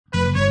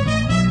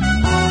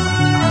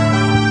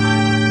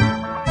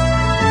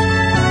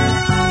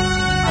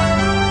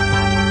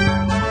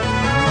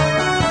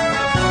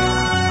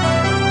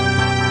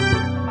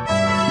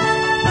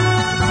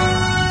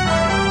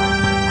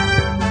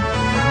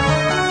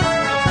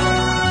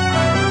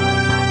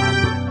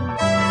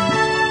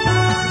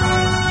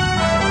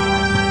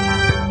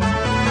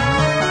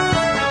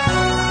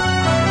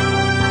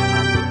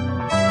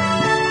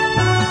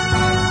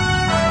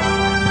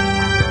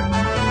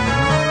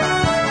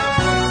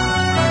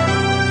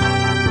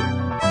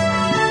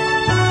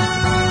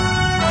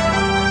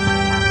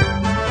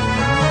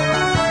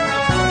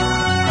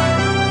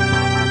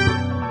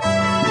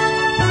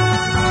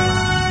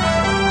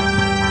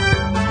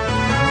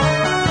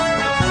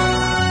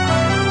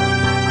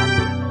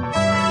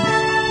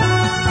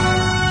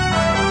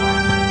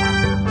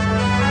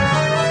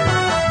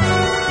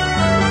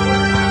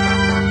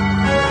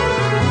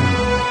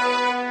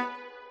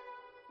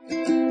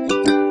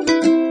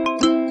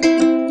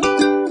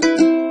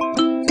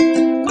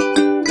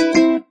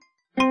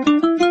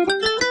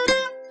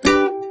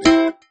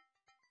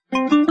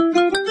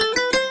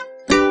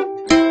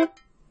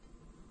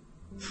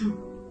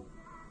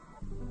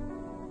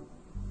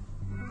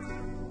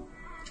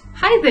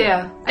Hi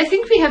there! I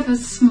think we have a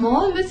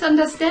small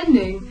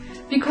misunderstanding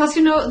because,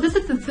 you know, this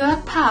is the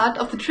third part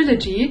of the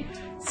trilogy,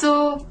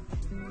 so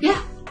yeah,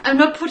 I'm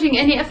not putting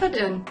any effort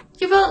in.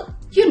 Well,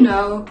 you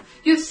know,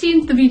 you've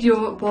seen the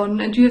video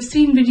 1 and you have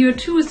seen video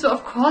 2, so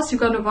of course you're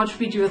gonna watch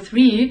video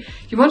 3.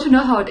 You want to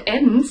know how it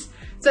ends,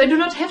 so I do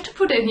not have to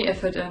put any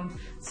effort in.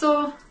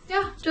 So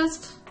yeah,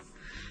 just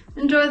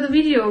enjoy the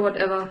video or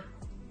whatever.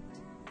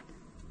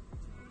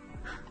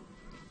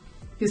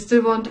 You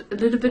still want a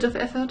little bit of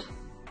effort?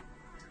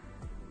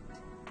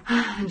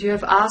 And you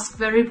have asked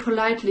very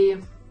politely.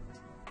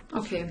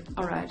 Okay,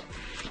 alright.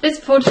 Let's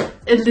put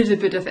a little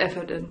bit of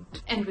effort in.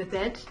 And with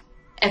that,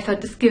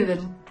 effort is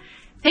given.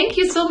 Thank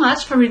you so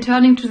much for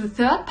returning to the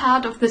third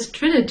part of this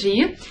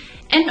trilogy.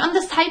 And on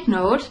the side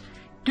note,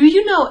 do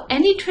you know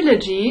any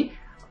trilogy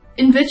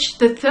in which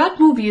the third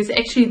movie is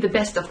actually the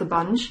best of the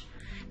bunch?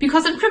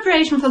 Because in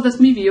preparation for this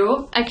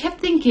video, I kept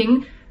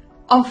thinking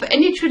of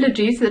any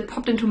trilogies that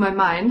popped into my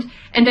mind,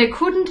 and I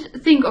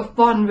couldn't think of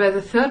one where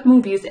the third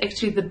movie is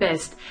actually the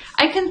best.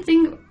 I can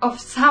think of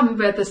some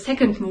where the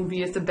second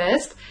movie is the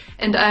best,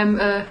 and I'm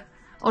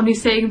only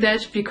saying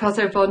that because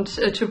I want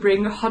to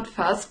bring Hot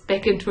Fuzz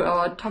back into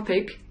our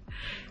topic.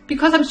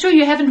 Because I'm sure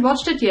you haven't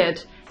watched it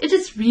yet. It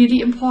is really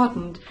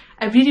important.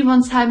 I really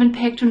want Simon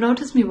Pegg to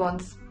notice me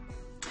once.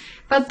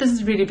 But this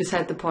is really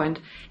beside the point.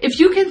 If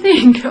you can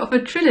think of a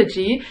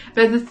trilogy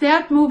where the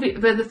third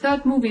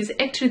movie is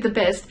actually the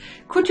best,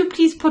 could you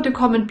please put a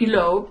comment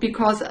below,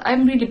 because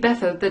I'm really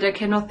baffled that I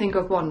cannot think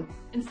of one.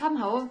 And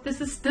somehow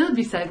this is still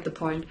beside the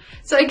point.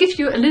 So I give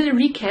you a little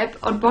recap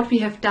on what we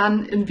have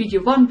done in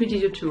video 1,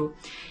 video 2.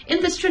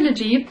 In this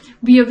trilogy,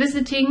 we have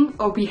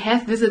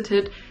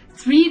visited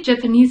 3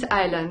 Japanese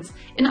islands.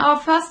 In our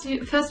first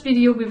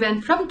video, we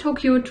went from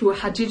Tokyo to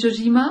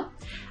Hachijojima.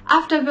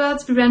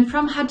 Afterwards, we went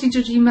from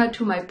Hachijojima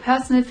to my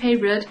personal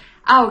favorite,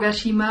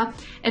 Aogashima.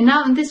 And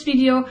now in this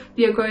video,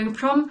 we are going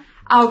from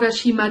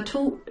Aogashima.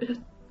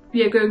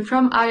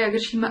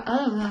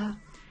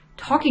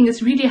 Talking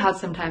is really hard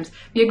sometimes.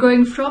 We are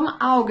going from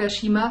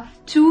Aogashima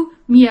to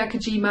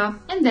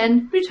Miyakejima and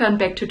then return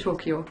back to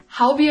Tokyo.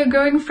 How we are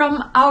going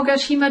from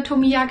Aogashima to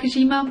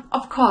Miyakejima?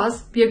 Of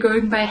course, we are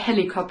going by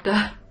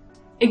helicopter.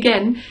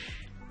 Again,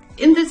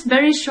 in this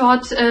very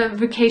short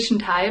vacation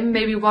time,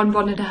 maybe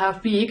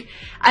 1.5 weeks,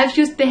 I've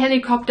used the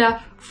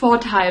helicopter 4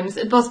 times.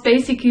 It was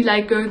basically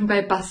like going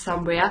by bus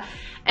somewhere.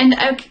 And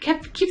I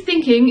keep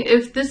thinking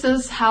if this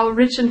is how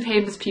rich and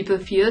famous people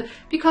feel,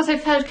 because I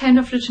felt kind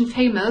of rich and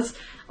famous,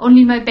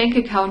 only my bank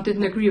account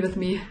didn't agree with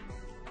me.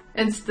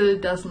 And still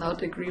does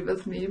not agree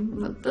with me.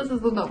 But this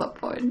is another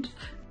point.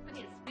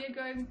 We are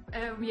going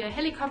via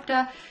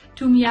helicopter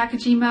to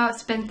Miyakejima,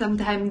 spend some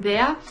time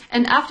there,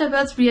 and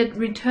afterwards we are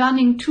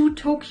returning to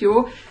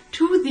Tokyo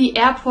to the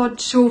airport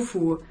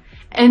Chofu.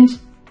 And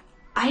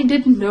I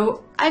didn't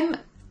know, I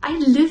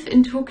live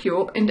in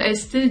Tokyo and I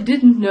still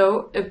didn't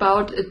know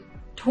about a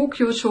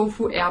Tokyo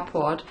Chofu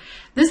airport.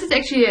 This is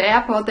actually an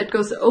airport that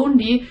goes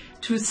only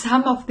to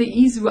some of the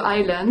Izu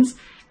Islands.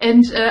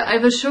 And I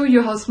will show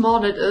you how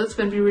small it is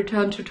when we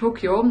return to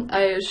Tokyo.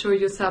 I'll show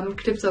you some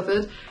clips of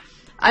it.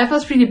 I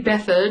was really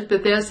baffled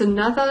that there's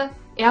another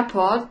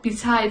airport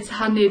besides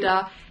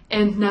Haneda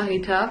and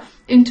Narita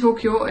in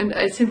Tokyo, and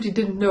I simply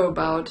didn't know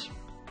about.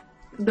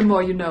 The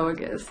more you know, I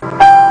guess.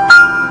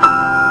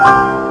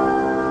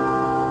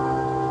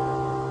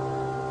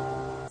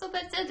 So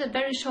that's it, a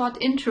very short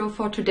intro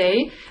for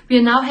today. We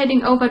are now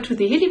heading over to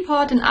the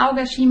heliport in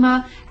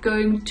Aogashima,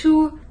 going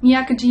to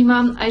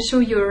Miyakejima. I show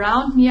you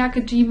around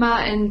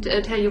Miyakejima and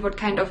tell you what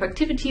kind of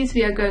activities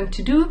we are going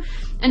to do.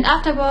 And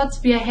afterwards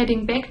we are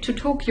heading back to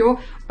Tokyo.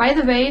 By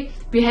the way,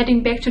 we're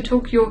heading back to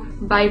Tokyo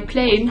by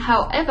plane.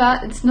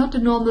 However, it's not a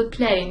normal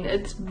plane.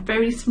 It's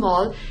very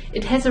small.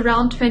 It has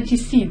around 20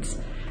 seats.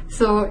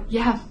 So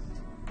yeah,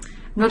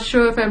 not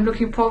sure if I'm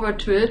looking forward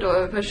to it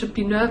or if I should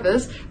be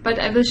nervous, but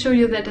I will show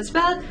you that as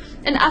well.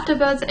 And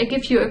afterwards I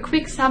give you a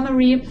quick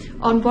summary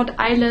on what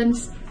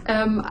islands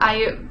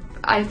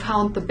I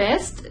found the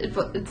best.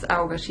 It's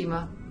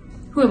Aogashima.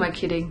 Who am I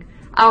kidding?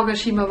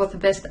 Aogashima was the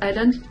best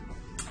island.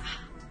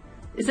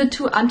 Is it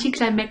too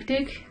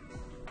anticlimactic?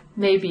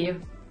 Maybe.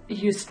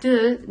 You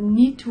still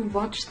need to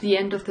watch the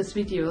end of this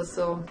video,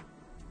 so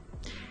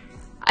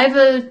I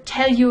will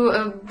tell you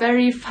a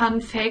very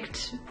fun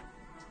fact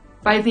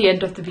by the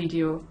end of the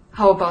video.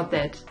 How about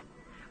that?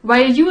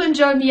 While you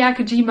enjoy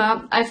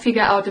Miyakejima, I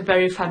figure out a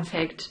very fun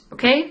fact.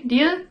 Okay?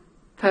 Deal?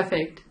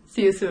 Perfect.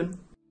 See you soon.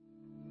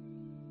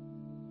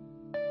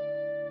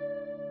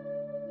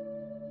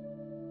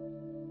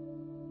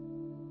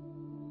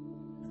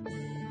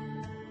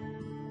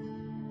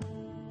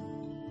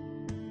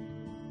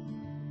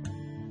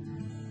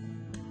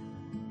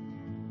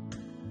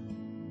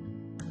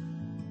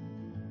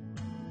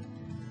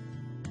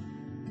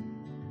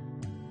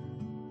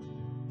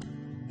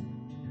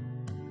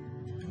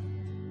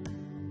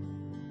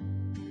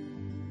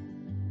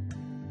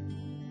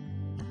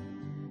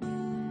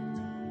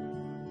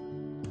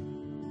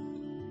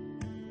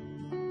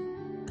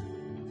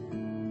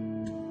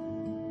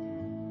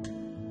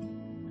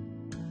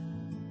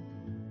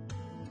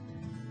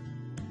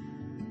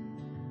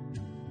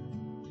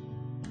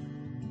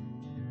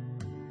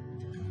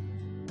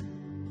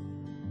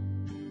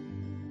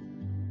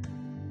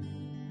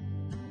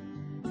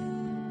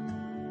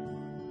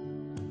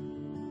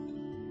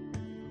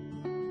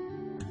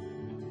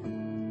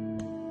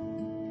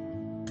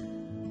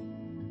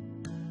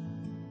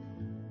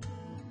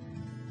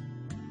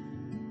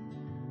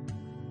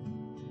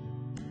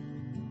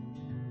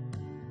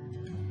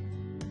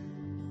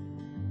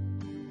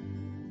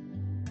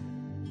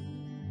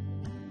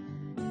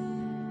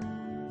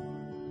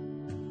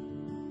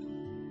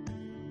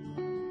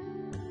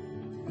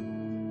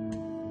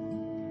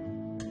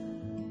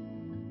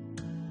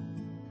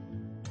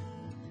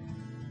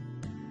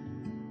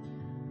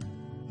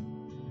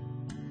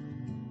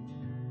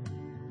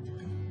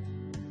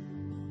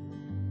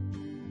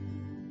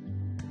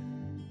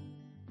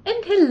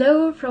 And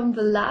hello from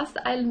the last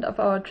island of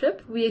our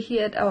trip. We are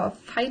here at our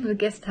final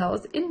guest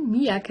house in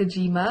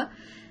Miyakejima.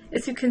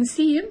 As you can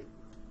see,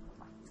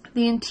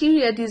 the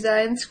interior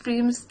design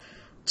screams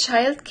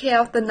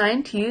childcare of the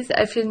 90s.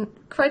 I feel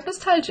quite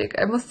nostalgic,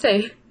 I must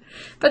say.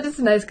 But it's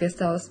a nice guest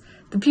house.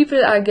 The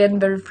people are again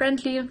very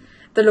friendly.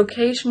 The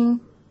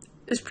location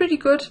is pretty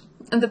good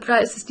and the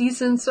price is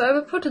decent. So I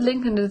will put a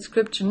link in the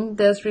description.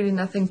 There's really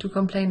nothing to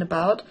complain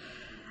about.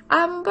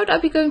 What are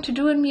we going to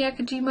do in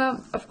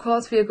Miyakejima? Of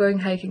course, we are going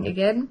hiking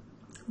again.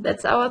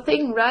 That's our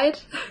thing,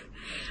 right?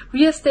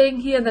 We are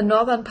staying here in the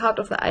northern part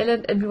of the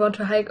island and we want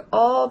to hike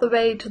all the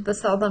way to the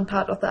southern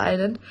part of the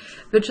island,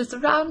 which is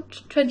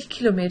around 20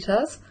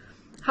 kilometers.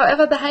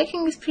 However, the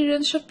hiking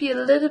experience should be a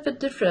little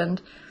bit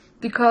different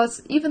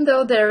because even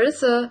though there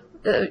is a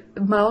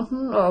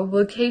mountain or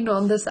volcano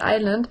on this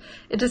island,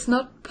 it is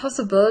not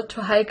possible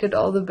to hike it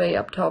all the way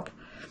up top.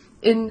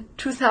 In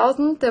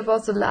 2000, there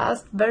was the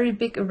last very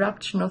big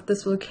eruption of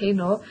this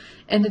volcano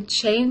and it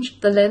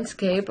changed the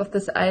landscape of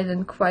this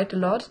island quite a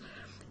lot.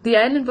 The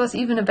island was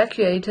even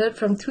evacuated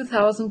from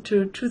 2000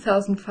 to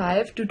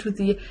 2005 due to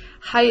the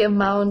high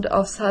amount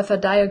of sulfur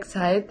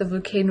dioxide the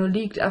volcano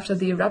leaked after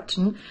the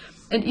eruption.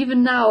 And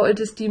even now it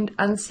is deemed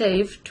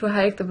unsafe to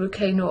hike the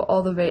volcano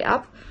all the way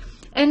up.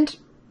 And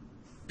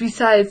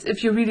besides,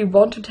 if you really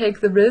want to take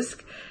the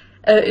risk,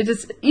 it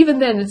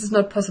is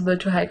not possible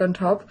to hike on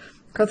top.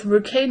 Because the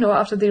volcano,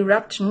 after the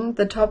eruption,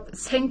 the top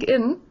sank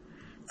in,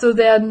 so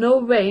there are no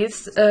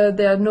ways,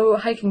 there are no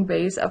hiking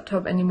ways up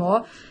top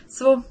anymore.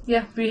 So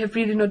yeah, we have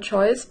really no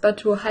choice but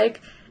to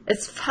hike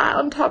as far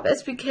on top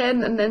as we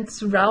can and then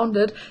surround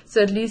it,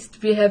 so at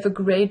least we have a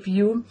great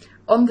view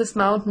on this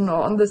mountain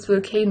or on this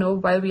volcano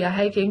while we are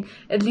hiking.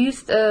 At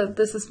least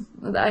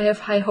I have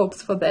high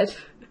hopes for that.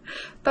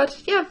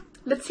 But yeah,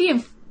 let's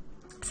see.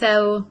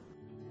 So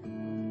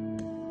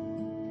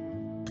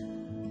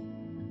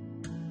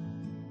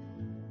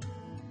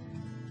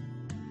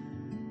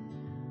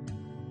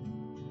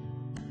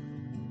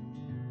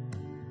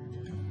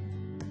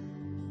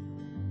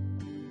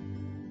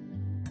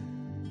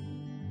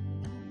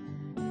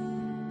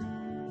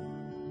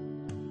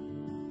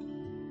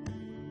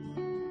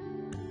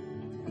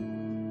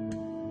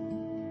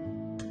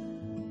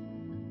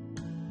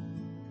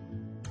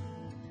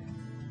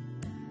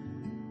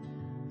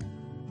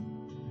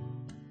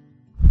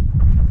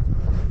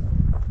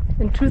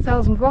in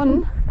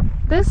 2001,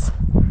 this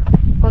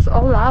was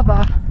all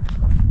lava.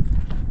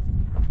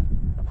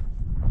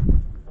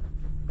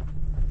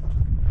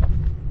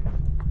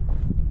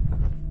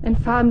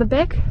 And far in the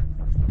back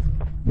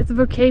is a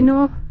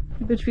volcano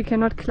which we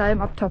cannot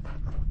climb up top.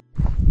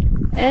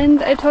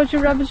 And I told you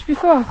rubbish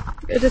before.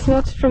 It is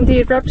not from the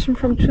eruption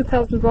from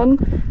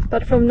 2001,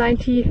 but from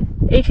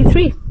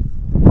 1983.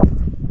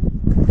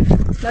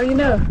 Now you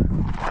know.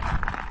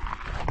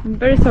 I'm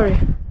very sorry.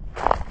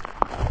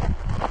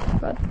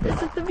 But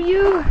this is the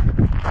view.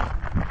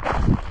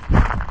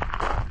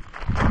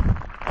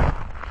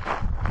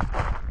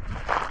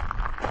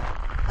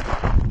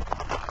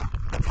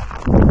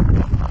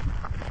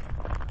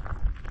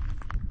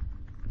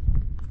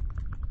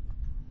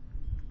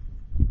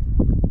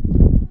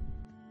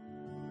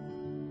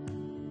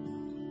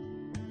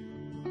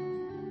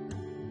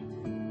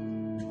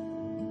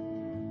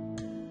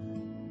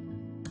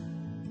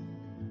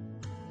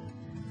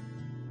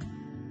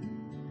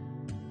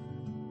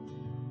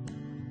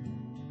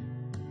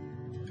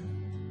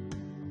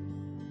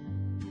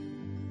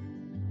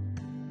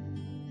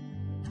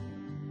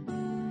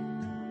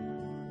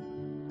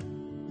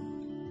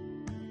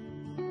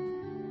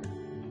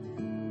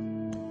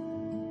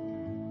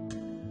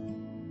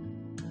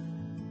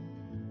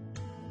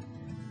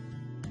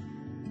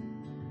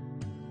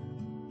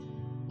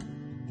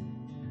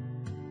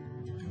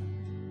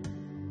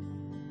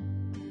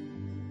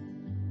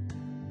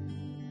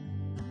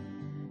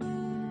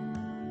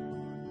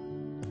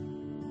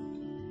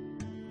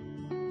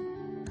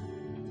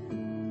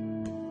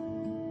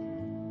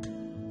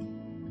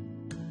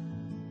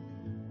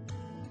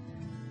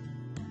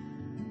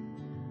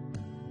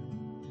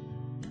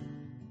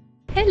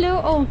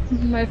 Hello, oh,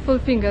 my full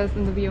fingers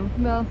in the view.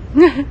 Well,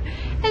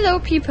 hello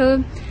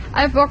people.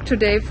 I've walked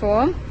today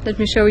for, let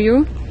me show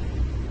you,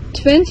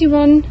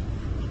 21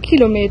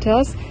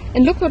 kilometers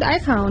and look what I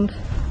found.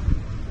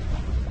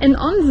 An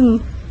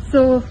onsen.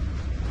 So,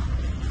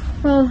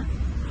 well,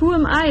 who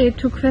am I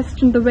to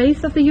question the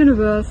ways of the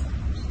universe?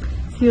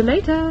 See you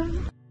later.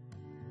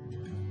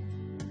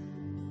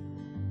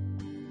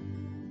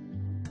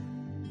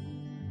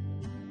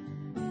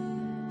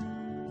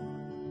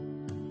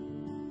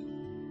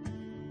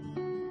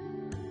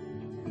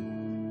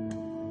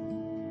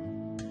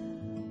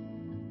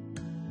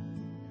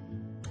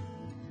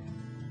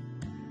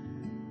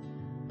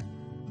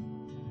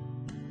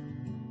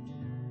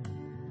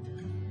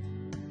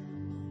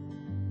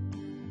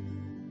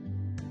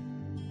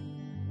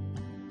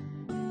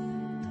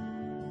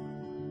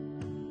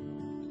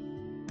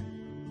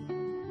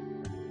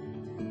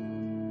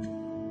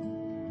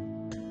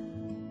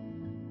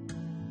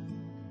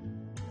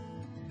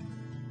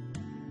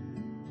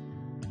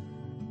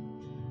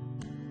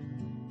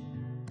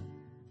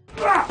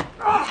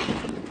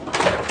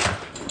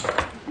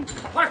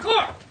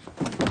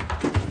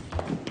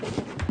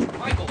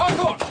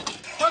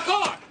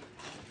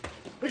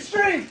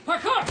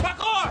 Parkour!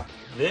 Parkour!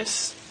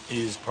 This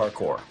is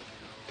Parkour.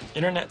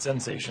 Internet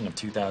sensation of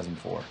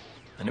 2004.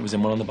 And it was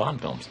in one of the Bond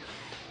films.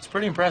 It's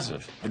pretty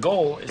impressive. The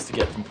goal is to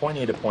get from point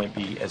A to point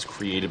B as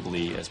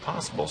creatively as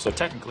possible. So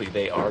technically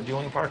they are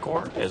doing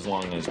parkour as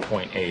long as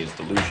point A is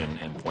delusion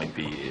and point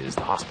B is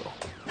the hospital.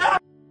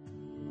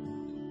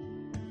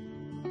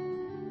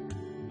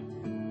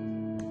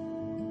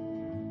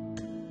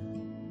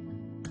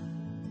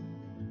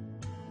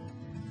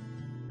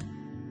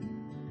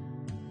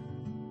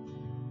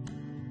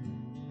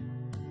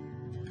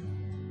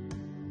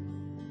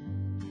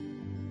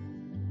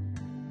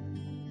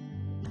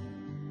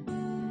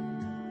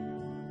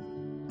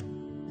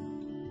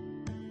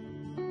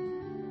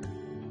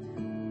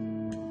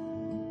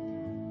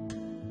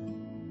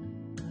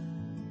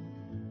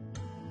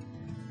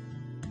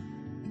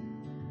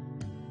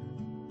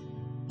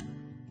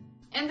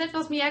 And that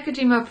was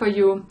Miyakejima for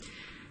you.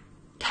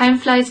 Time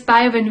flies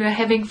by when we're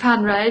having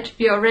fun, right?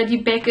 We're already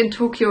back in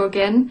Tokyo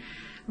again.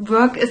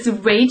 Work is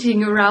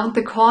waiting around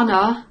the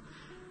corner.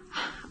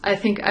 I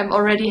think I'm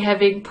already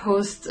having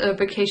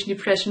post-vacation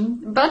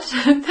depression, but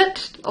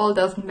that all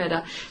doesn't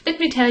matter.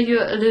 Let me tell you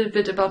a little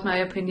bit about my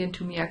opinion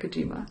to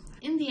Miyakejima.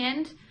 In the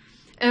end,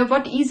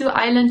 what Izu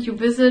Island you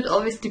visit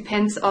always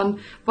depends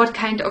on what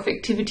kind of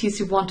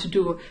activities you want to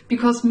do.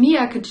 Because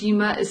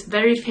Miyakejima is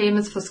very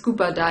famous for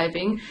scuba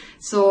diving,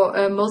 so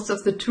most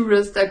of the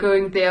tourists are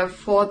going there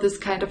for this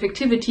kind of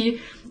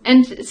activity.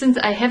 And since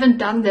I haven't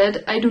done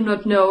that, I do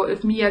not know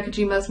if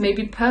Miyakejima is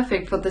maybe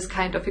perfect for this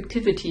kind of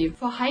activity.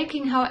 For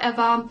hiking,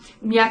 however,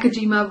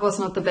 Miyakejima was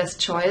not the best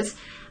choice.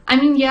 I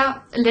mean,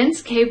 yeah,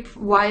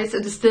 landscape-wise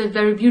it is still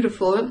very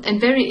beautiful and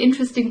very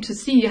interesting to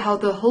see how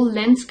the whole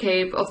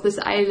landscape of this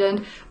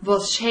island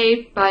was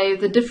shaped by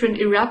the different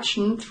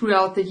eruptions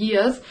throughout the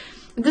years.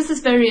 This is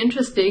very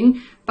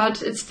interesting,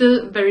 but it's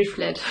still very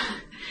flat.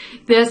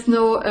 There's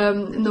no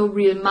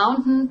real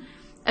mountain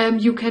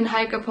you can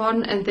hike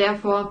upon, and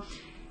therefore,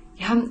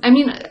 yeah, I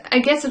mean, I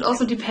guess it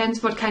also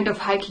depends what kind of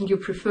hiking you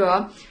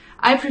prefer.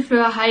 I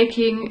prefer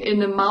hiking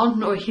in a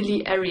mountain or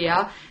hilly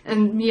area,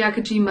 and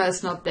Miyakejima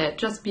is not that.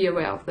 Just be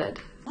aware of that.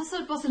 Also,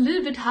 it was a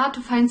little bit hard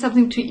to find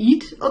something to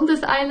eat on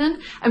this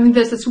island. I mean,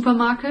 there's a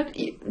supermarket,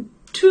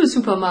 2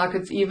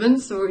 supermarkets even,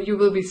 so you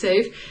will be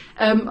safe.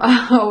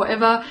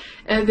 However,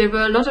 there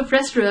were a lot of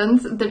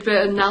restaurants that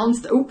were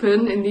announced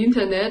open in the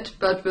internet,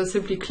 but were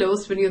simply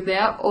closed when you're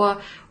there,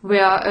 or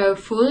were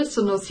full,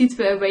 so no seats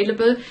were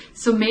available.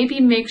 So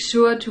maybe make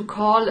sure to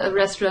call a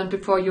restaurant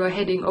before you are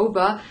heading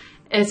over.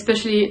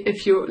 Especially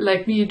if you,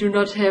 like me, do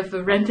not have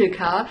a rental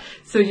car,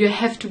 so you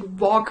have to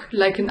walk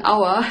like an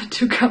hour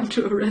to come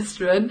to a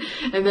restaurant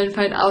and then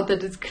find out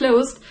that it's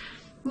closed.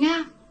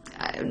 Yeah,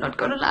 I'm not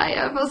gonna lie,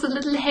 I was a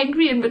little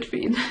hangry in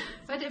between.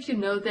 But if you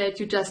know that,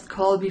 you just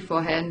call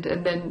beforehand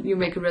and then you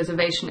make a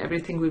reservation,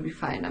 everything will be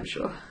fine, I'm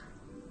sure.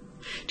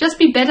 Just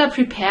be better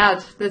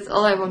prepared, that's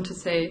all I want to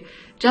say.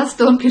 Just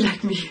don't be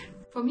like me.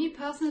 For me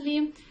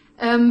personally,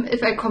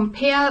 if I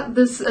compare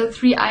these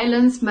 3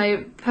 islands,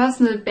 my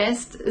personal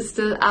best is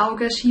still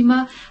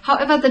Aogashima.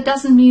 However, that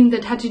doesn't mean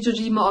that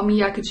Hachijojima or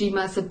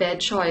Miyakejima is a bad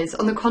choice.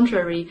 On the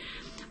contrary,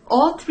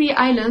 all 3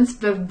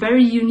 islands were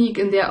very unique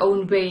in their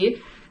own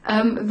way,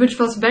 which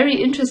was very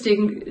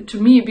interesting to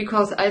me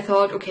because I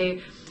thought,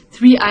 okay,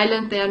 3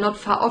 islands, they are not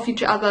far off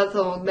each other,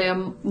 so they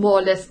are more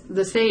or less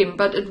the same.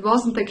 But it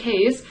wasn't the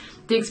case.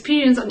 The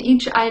experience on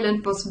each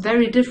island was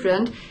very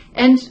different.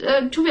 And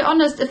to be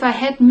honest, if I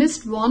had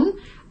missed one,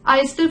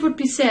 I still would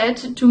be sad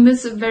to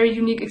miss a very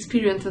unique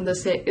experience in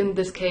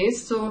this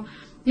case. So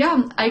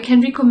yeah, I can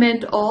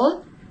recommend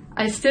all.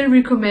 I still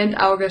recommend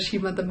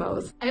Aogashima the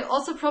most. I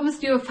also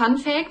promised you a fun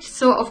fact.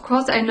 So of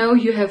course I know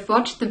you have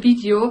watched the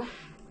video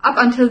up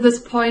until this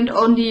point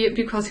only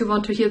because you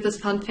want to hear this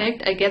fun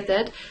fact. I get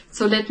that.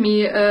 So let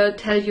me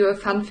tell you a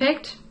fun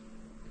fact.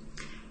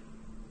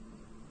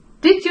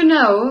 Did you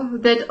know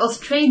that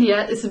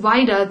Australia is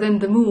wider than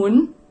the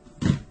moon?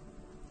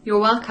 You're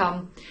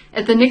welcome.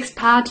 At the next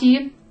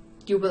party,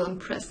 you will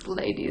impress the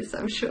ladies,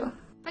 I'm sure.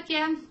 But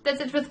yeah, that's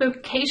it with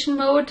vacation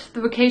mode.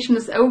 The vacation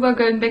is over,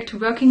 going back to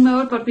working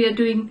mode. What we are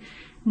doing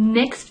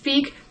next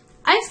week.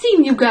 I've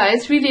seen you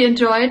guys really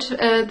enjoyed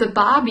the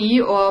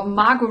Barbie or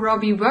Margot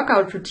Robbie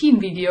workout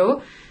routine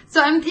video.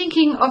 So I'm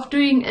thinking of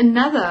doing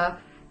another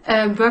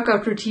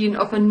workout routine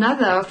of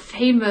another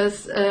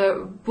famous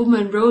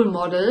woman role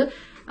model.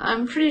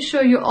 I'm pretty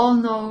sure you all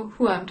know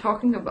who I'm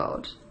talking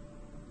about.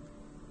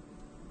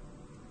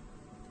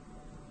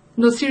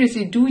 No,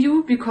 seriously, do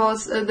you?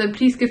 Because then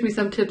please give me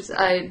some tips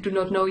I do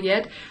not know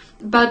yet.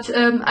 But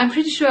I'm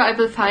pretty sure I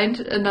will find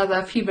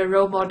another female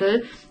role model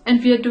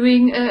and we are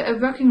doing a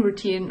working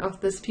routine of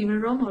this female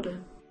role model.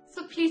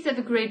 So please have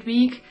a great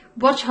week,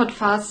 watch Hot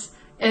Fuzz,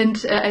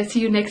 and I see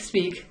you next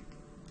week.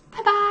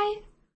 Bye bye!